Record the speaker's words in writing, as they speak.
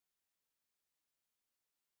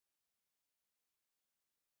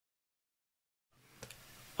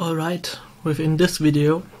Alright, within this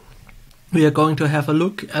video we are going to have a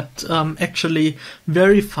look at actually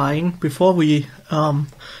verifying, before we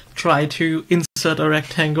try to insert a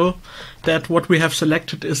rectangle, that what we have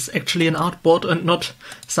selected is actually an artboard and not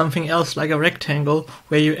something else like a rectangle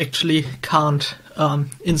where you actually can't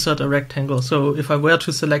insert a rectangle. So if I were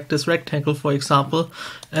to select this rectangle, for example,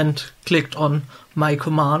 and clicked on my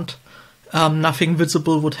command, nothing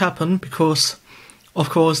visible would happen because, of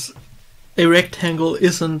course, a rectangle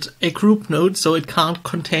isn't a group node, so it can't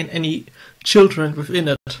contain any children within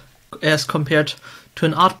it, as compared to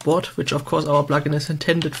an artboard, which of course our plugin is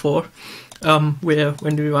intended for, where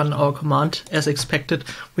when we run our command as expected,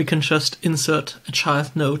 we can just insert a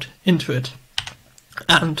child node into it.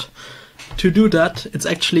 And to do that, it's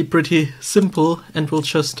actually pretty simple, and we'll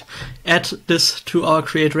just add this to our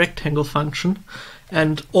create rectangle function.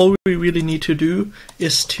 And all we really need to do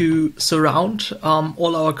is to surround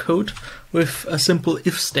all our code with a simple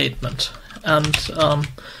if statement. And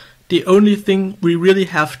the only thing we really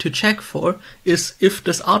have to check for is if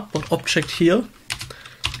this artboard object here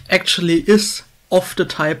actually is of the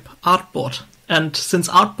type artboard. And since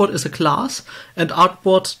artboard is a class, and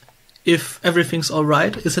artboard, if everything's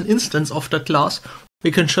alright, is an instance of that class,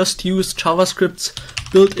 we can just use JavaScript's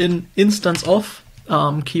built-in instance of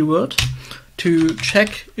keyword to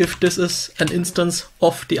check if this is an instance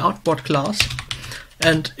of the artboard class.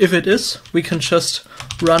 And if it is, we can just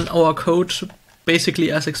run our code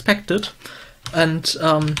basically as expected. And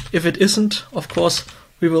if it isn't, of course,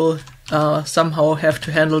 we will somehow have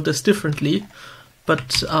to handle this differently.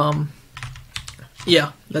 But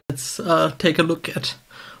yeah, let's take a look at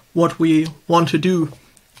what we want to do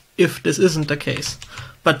if this isn't the case.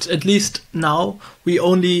 But at least now we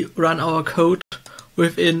only run our code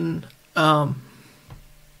within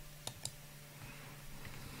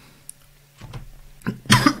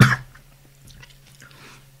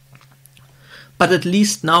but at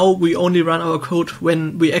least now we only run our code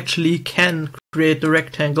when we actually can create the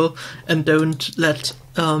rectangle and don't let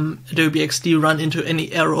Adobe XD run into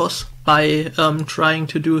any errors by trying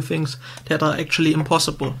to do things that are actually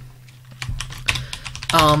impossible.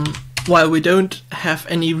 While we don't have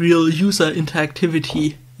any real user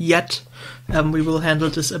interactivity yet, we will handle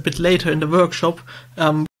this a bit later in the workshop.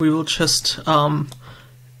 We will just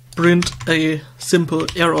print a simple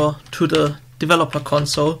error to the developer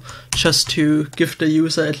console just to give the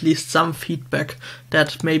user at least some feedback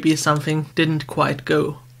that maybe something didn't quite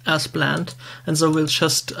go as planned. And so we'll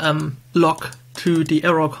just log to the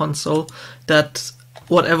error console that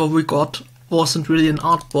whatever we got wasn't really an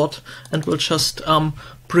artboard, and we'll just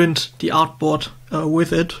print the artboard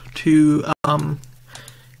with it to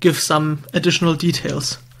give some additional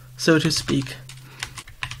details, so to speak.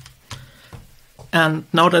 And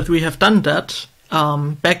now that we have done that,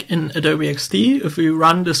 back in Adobe XD, if we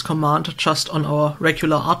run this command just on our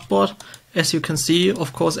regular artboard, as you can see,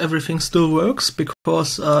 of course, everything still works,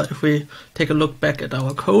 because if we take a look back at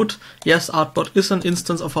our code, yes, artboard is an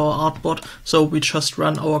instance of our artboard, so we just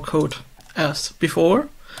run our code as before.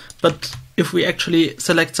 But if we actually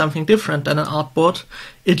select something different than an artboard,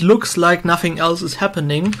 it looks like nothing else is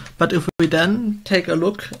happening. But if we then take a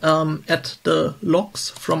look at the logs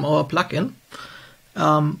from our plugin,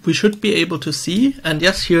 we should be able to see, and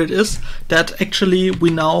yes, here it is, that actually we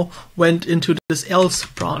now went into this else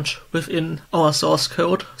branch within our source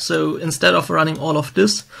code. So instead of running all of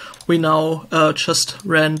this, we now just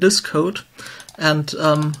ran this code and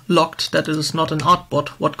logged that it is not an artboard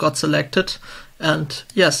what got selected. And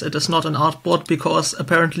yes, it is not an artboard because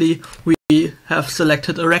apparently we have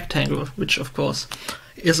selected a rectangle, which of course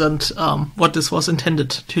isn't what this was intended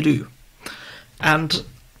to do. And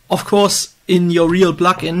of course, in your real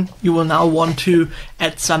plugin, you will now want to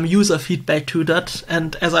add some user feedback to that.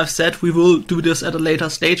 And as I've said, we will do this at a later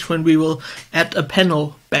stage when we will add a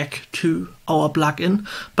panel back to our plugin.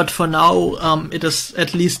 But for now, it is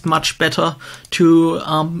at least much better to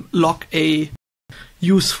log a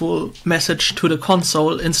useful message to the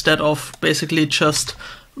console instead of basically just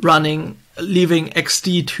leaving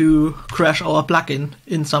XD to crash our plugin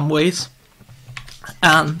in some ways.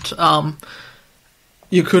 And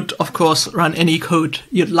you could, of course, run any code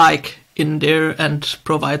you'd like in there and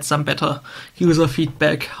provide some better user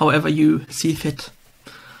feedback however you see fit.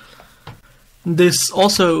 This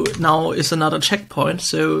also now is another checkpoint,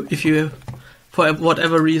 so if you, for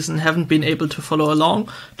whatever reason, haven't been able to follow along,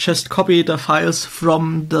 just copy the files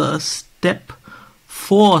from the step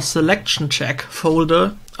 4 selection check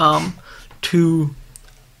folder to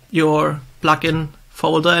your plugin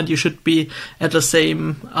folder, and you should be at the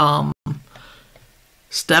same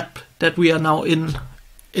step that we are now in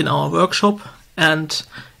our workshop. And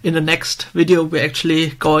in the next video, we're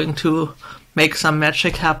actually going to make some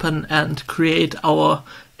magic happen and create our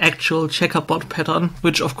actual checkerboard pattern,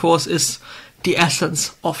 which of course is the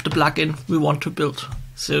essence of the plugin we want to build.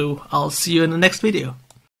 So I'll see you in the next video.